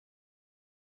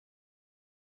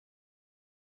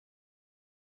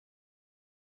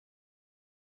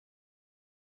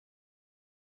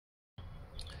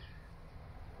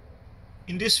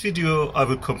In this video, I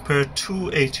will compare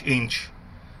two 8-inch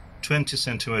 20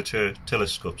 centimeter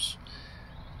telescopes.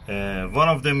 One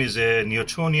of them is a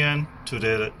Newtonian to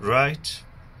the right,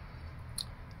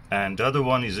 and the other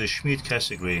one is a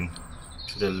Schmidt-Cassegrain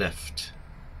to the left.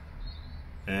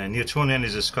 Newtonian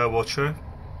is a Skywatcher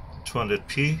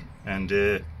 200p, and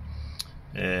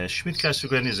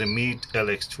Schmidt-Cassegrain is a Meade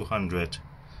LX200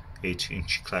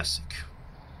 8-inch Classic.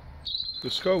 The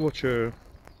Skywatcher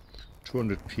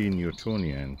 200p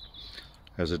Newtonian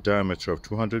has a diameter of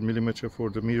 200 mm for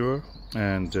the mirror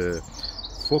and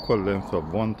focal length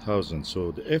of 1000.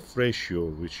 So the f ratio,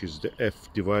 which is the f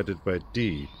divided by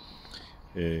d,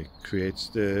 creates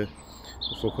the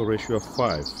focal ratio of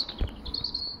 5.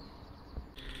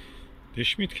 The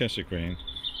Schmidt-Cassegrain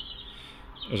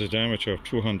has a diameter of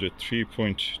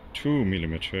 203.2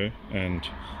 mm and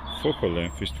focal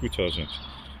length is 2000,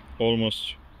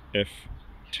 almost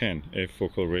f10, a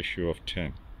focal ratio of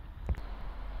 10.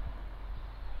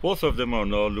 Both of them are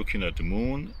now looking at the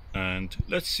moon, and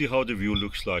let's see how the view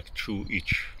looks like through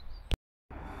each.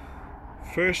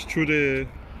 First, through the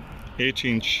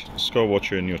 8-inch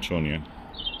Skywatcher Newtonian.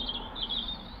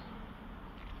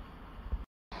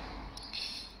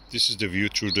 This is the view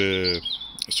through the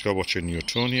Skywatcher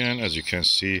Newtonian. As you can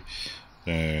see,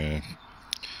 the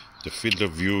field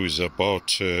of view is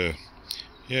about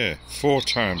 4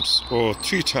 times or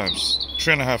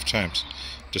 3.5 times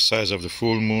the size of the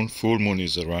full moon. Full moon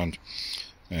is around,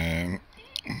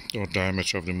 or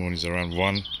diameter of the moon is around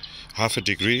half a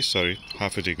degree.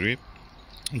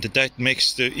 That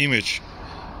makes the image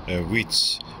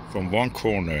width from one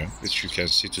corner, which you can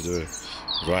see to the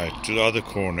right, to the other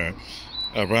corner,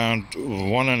 around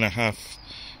 1.5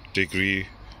 degree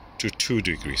to 2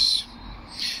 degrees.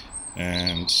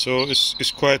 And so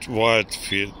it's quite wide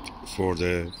field for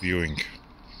the viewing.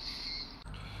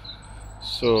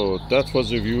 So that was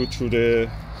the view through the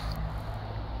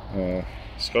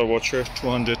Skywatcher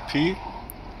 200p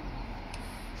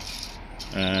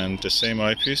and the same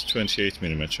eyepiece, 28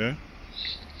 mm.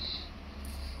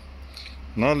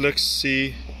 Now let's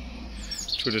see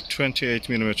to the 28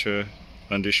 mm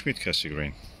and the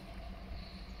Schmidt-Cassegrain.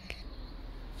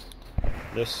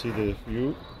 Let's see the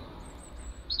view.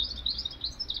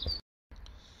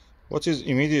 What is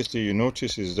immediately you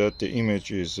notice is that the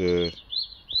image is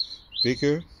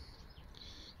bigger.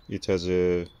 It has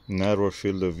a narrower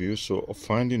field of view, so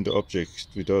finding the object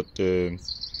without the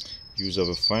use of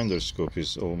a finder scope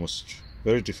is almost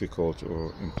very difficult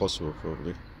or impossible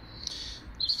probably.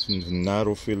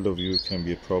 Narrow field of view can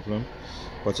be a problem,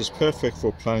 but it's perfect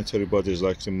for planetary bodies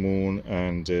like the moon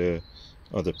and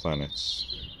other planets.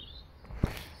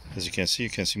 As you can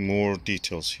see more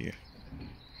details here.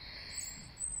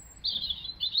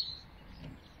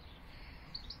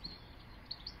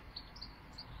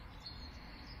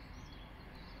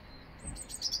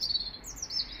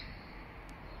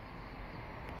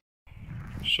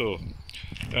 So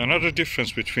another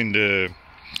difference between the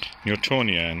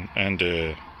Newtonian and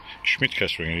the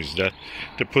Schmidt-Cassegrain is that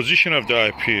the position of the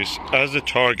eyepiece as the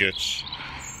targets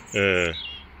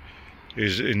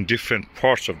is in different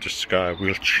parts of the sky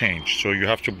will change. So you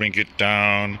have to bring it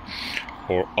down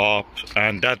or up,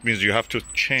 and that means you have to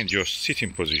change your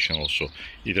sitting position also,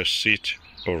 either sit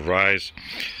or rise.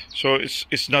 So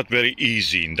it's not very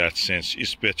easy in that sense.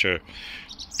 It's better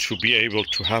to be able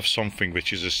to have something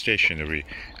which is stationary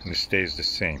and stays the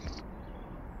same.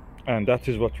 And that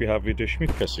is what we have with the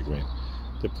Schmidt-Cassegrain.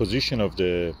 The position of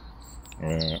the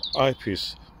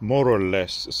eyepiece more or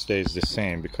less stays the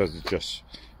same because it's just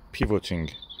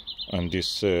pivoting on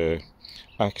this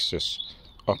axis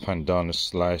up and down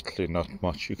slightly, not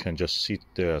much. You can just sit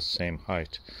there at the same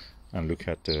height and look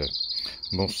at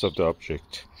most of the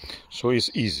object, so it's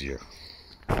easier.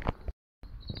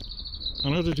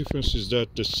 Another difference is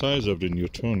that the size of the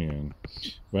Newtonian,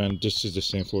 when this is the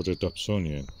same for the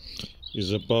Dobsonian,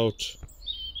 is about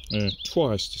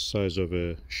twice the size of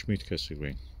a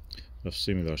Schmidt-Cassegrain of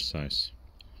similar size,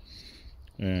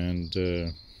 and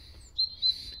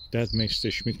that makes the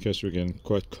Schmidt-Cassegrain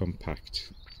quite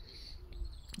compact.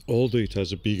 Although it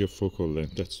has a bigger focal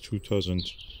length, that's 2000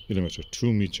 mm,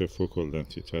 2 meter focal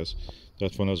length it has.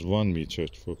 That one has 1 meter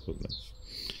focal length.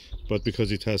 But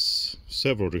because it has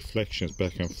several reflections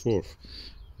back and forth,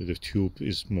 the tube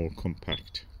is more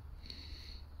compact.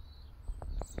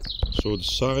 So the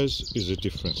size is a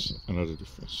difference, another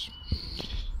difference.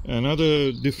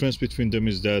 Another difference between them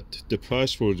is that the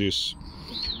price for this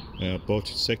bought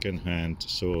it second hand.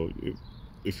 So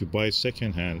if you buy it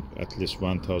second hand, at least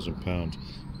 £1,000,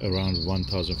 around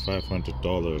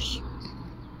 $1,500.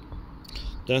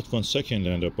 That one second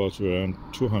hand about around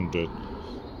 £200,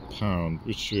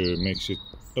 which makes it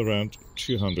around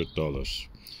 $200,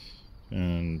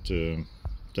 and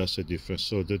that's the difference.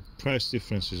 So the price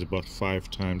difference is about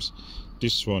 5 times.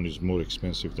 This one is more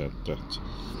expensive than that.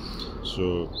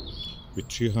 So with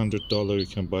 $300 you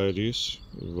can buy this,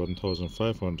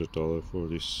 $1,500 for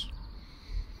this.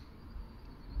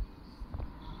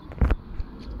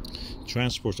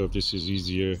 Transport of this is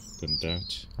easier than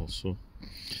that also.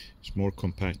 It's more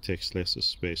compact, takes less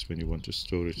space when you want to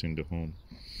store it in the home.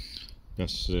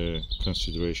 That's a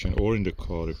consideration, or in the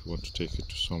car if you want to take it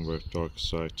to somewhere dark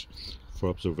site for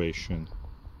observation.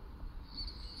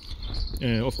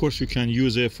 Of course you can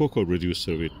use a focal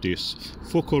reducer with this.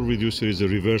 Focal reducer is the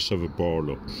reverse of a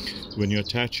Barlow. When you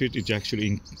attach it, it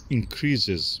actually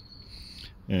increases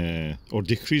or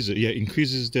decreases,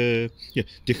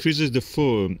 decreases the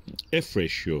f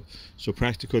ratio. So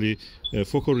practically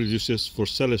focal reducers for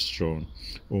Celestron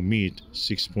or Meade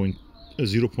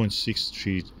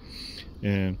 0.63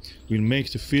 will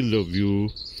make the field of view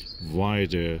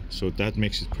wider, so that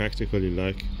makes it practically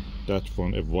like that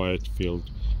one, a wide field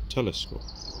telescope.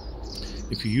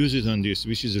 If you use it on this,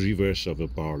 which is the reverse of a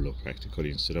Barlow,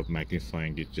 practically instead of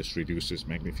magnifying it just reduces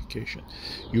magnification,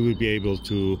 you will be able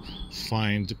to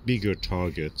find bigger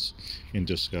targets in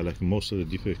the sky. Like most of the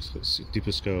deep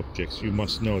sky objects, you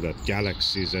must know that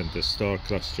galaxies and the star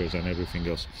clusters and everything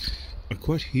else are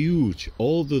quite huge,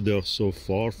 although they are so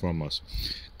far from us.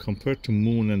 Compared to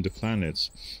Moon and the planets,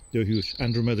 they're huge.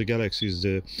 Andromeda Galaxy is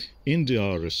in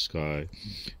our sky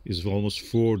is almost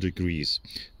 4 degrees.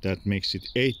 That makes it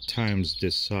 8 times the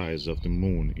size of the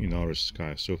Moon in our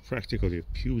sky. So practically a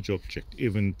huge object,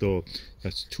 even though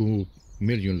that's 2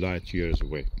 million light years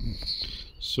away.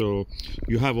 So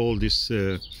you have all this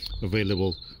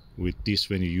available with this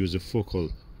when you use a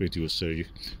focal reducer.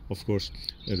 Of course,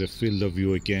 the field of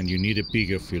view, again, you need a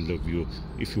bigger field of view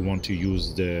if you want to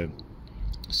use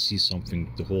see something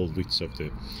the whole width of the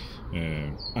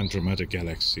Andromeda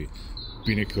Galaxy.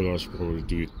 Binoculars probably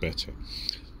do it better.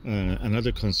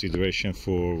 Another consideration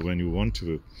for when you want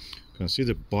to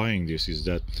consider buying this is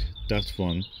that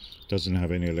one doesn't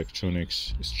have any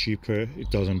electronics. It's cheaper, it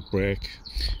doesn't break.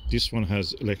 This one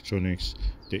has electronics,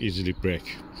 they easily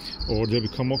break or they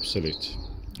become obsolete.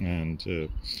 And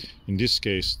in this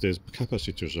case, the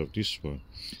capacitors of this one,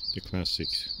 the Clasic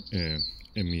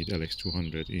Meade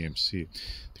LX200 EMC,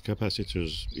 the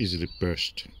capacitors easily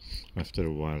burst after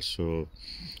a while, so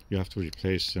you have to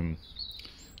replace them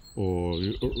or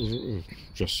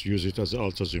just use it as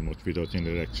alt azimuth without any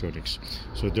electronics.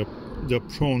 So they're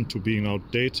prone to being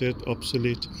outdated,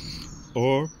 obsolete,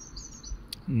 or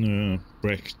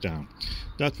break down.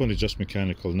 That one is just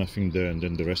mechanical, nothing there, and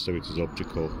then the rest of it is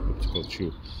optical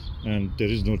tube, and there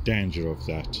is no danger of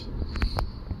that.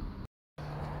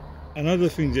 Another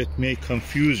thing that may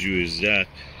confuse you is that,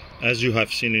 as you have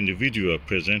seen in the video I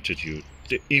presented you,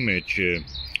 the image in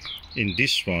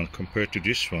this one compared to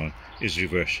this one is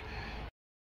reversed.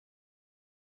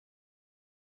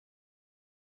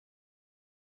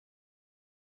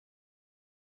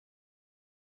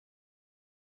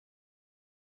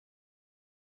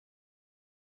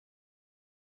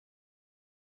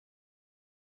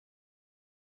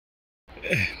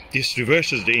 This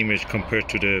reverses the image compared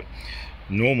to the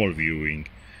normal viewing.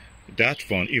 That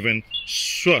one even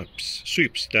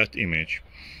sweeps that image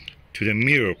to the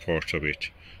mirror part of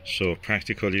it. So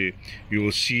practically you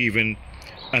will see even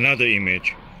another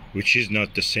image which is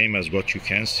not the same as what you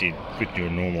can see with your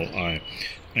normal eye,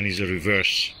 and is a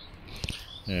reverse.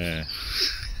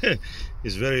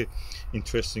 It's very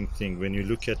interesting thing when you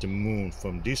look at the moon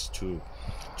from these two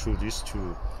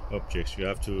objects. You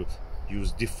have to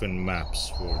use different maps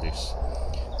for this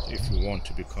if you want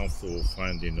to be comfortable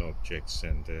finding objects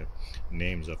and the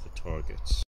names of the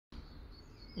targets.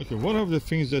 Okay, one of the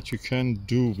things that you can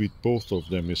do with both of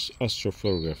them is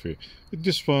astrophotography. With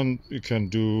this one you can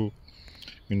do,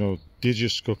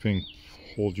 digiscoping,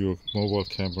 hold your mobile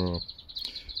camera,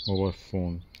 mobile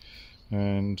phone,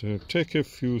 and take a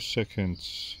few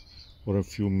seconds or a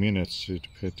few minutes,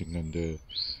 depending on the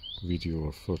video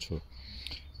or photo,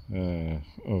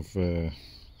 of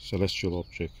celestial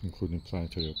objects, including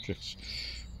planetary objects.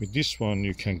 With this one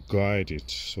you can guide it,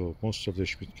 so most of the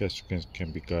Schmidt-Cassegrain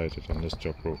can be guided unless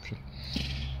they're broken.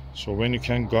 So when you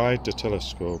can guide the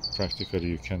telescope, practically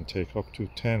you can take up to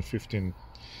 10-15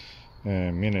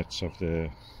 minutes of the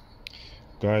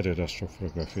guided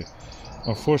astrophotography.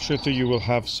 Unfortunately you will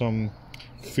have some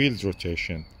field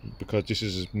rotation because this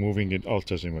is moving in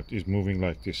alt azimuth. It's moving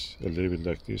like this, a little bit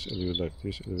like this, a little bit like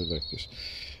this, a little bit like this.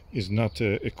 It's not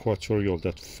equatorial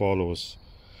that follows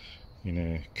in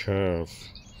a curve.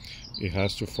 It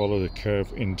has to follow the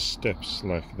curve in steps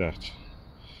like that.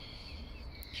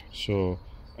 So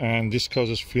and this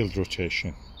causes field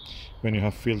rotation. When you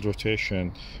have field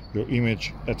rotation, your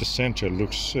image at the center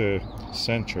looks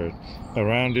centered.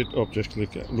 Around it, objects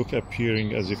look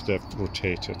appearing as if they've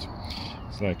rotated.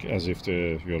 It's like as if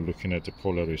you're looking at the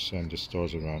Polaris and the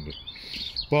stars around it.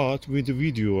 But with the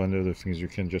video and other things, you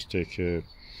can just take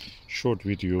short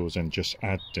videos and just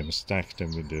add them, stack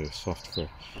them with the software.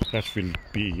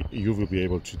 You will be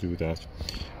able to do that.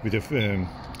 With a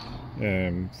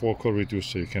focal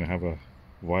reducer, you can have a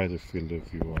wider field of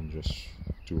view and just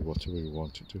do whatever you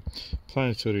want to do.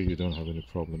 Planetary, you don't have any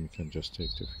problem. You can just take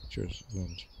the pictures,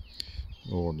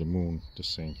 or the moon, the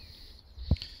same.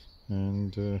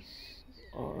 And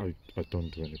I don't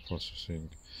do any processing.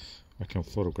 I can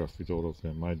photograph with all of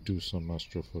them. I do some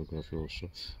astrophotography also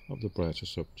of the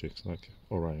brightest objects like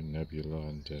Orion Nebula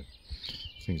and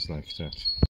things like that.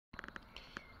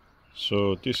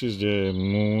 So this is the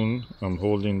moon. I'm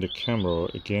holding the camera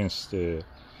against the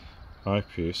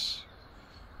eyepiece.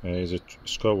 It's a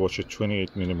Skywatcher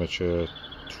 28mm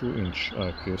 2-inch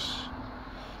eyepiece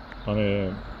on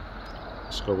a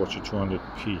Skywatcher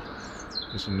 200p.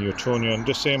 It's a Newtonian,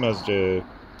 the same as the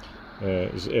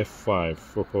is f5,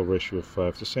 focal ratio of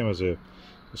 5, the same as a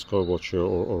Skywatcher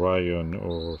or Orion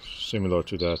or similar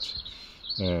to that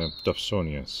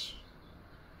Dobsonians.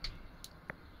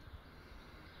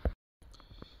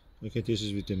 Okay, this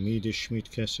is with the Meade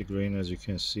Schmidt-Cassegrain. As you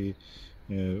can see,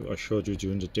 I showed you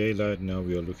during the daylight. Now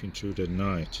we are looking through the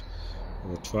night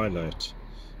or twilight,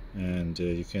 and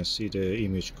you can see the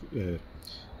image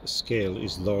scale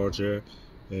is larger.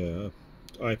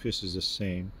 Eyepiece is the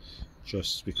same,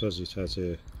 just because it has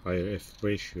a higher f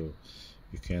ratio.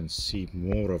 You can see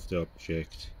more of the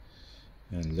object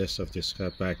and less of the sky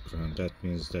background. That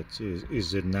means that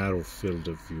is a narrow field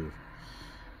of view.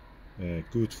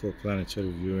 Good for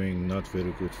planetary viewing, not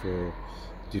very good for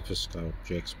deeper sky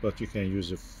objects, but you can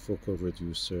use a focal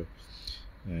reducer,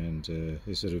 and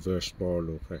it's a reverse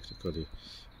Barlow, practically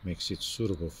makes it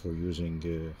suitable for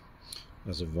using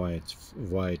as a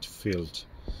wide field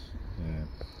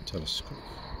telescope.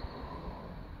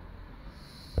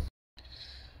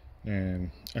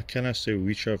 I cannot say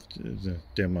which of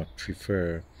them I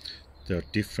prefer. They're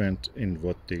different in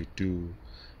what they do,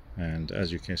 and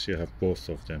as you can see, I have both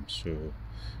of them, so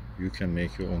you can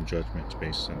make your own judgment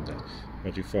based on that.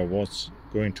 But if I was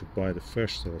going to buy the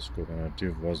first telescope and I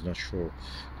was not sure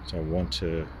that I want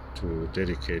to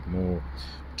dedicate more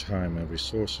time and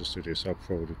resources to this, I'll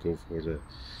probably go for the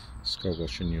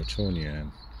Skywatcher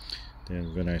Newtonian.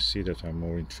 Then when I see that I'm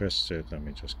more interested, let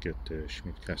me just get the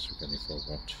Schmidt-Cassegrain if I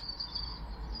want.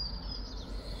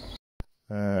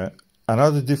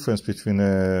 Another difference between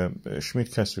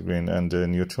Schmidt-Cassegrain and the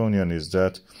Newtonian is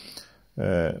that,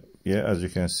 as you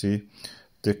can see,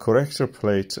 the corrector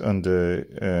plate on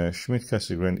the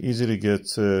Schmidt-Cassegrain easily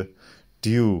gets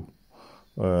dew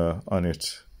on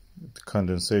it,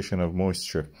 condensation of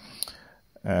moisture,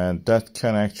 and that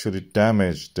can actually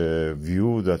damage the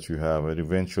view that you have, and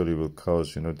eventually will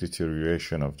cause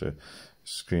deterioration of the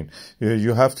screen.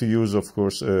 You have to use, of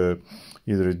course,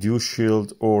 either a dew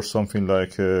shield or something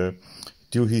like a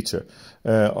dew heater.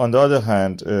 On the other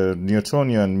hand,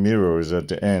 Newtonian mirror is at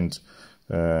the end,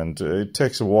 and it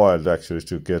takes a while actually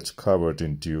to get covered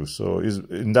in dew, so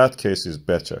in that case is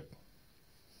better.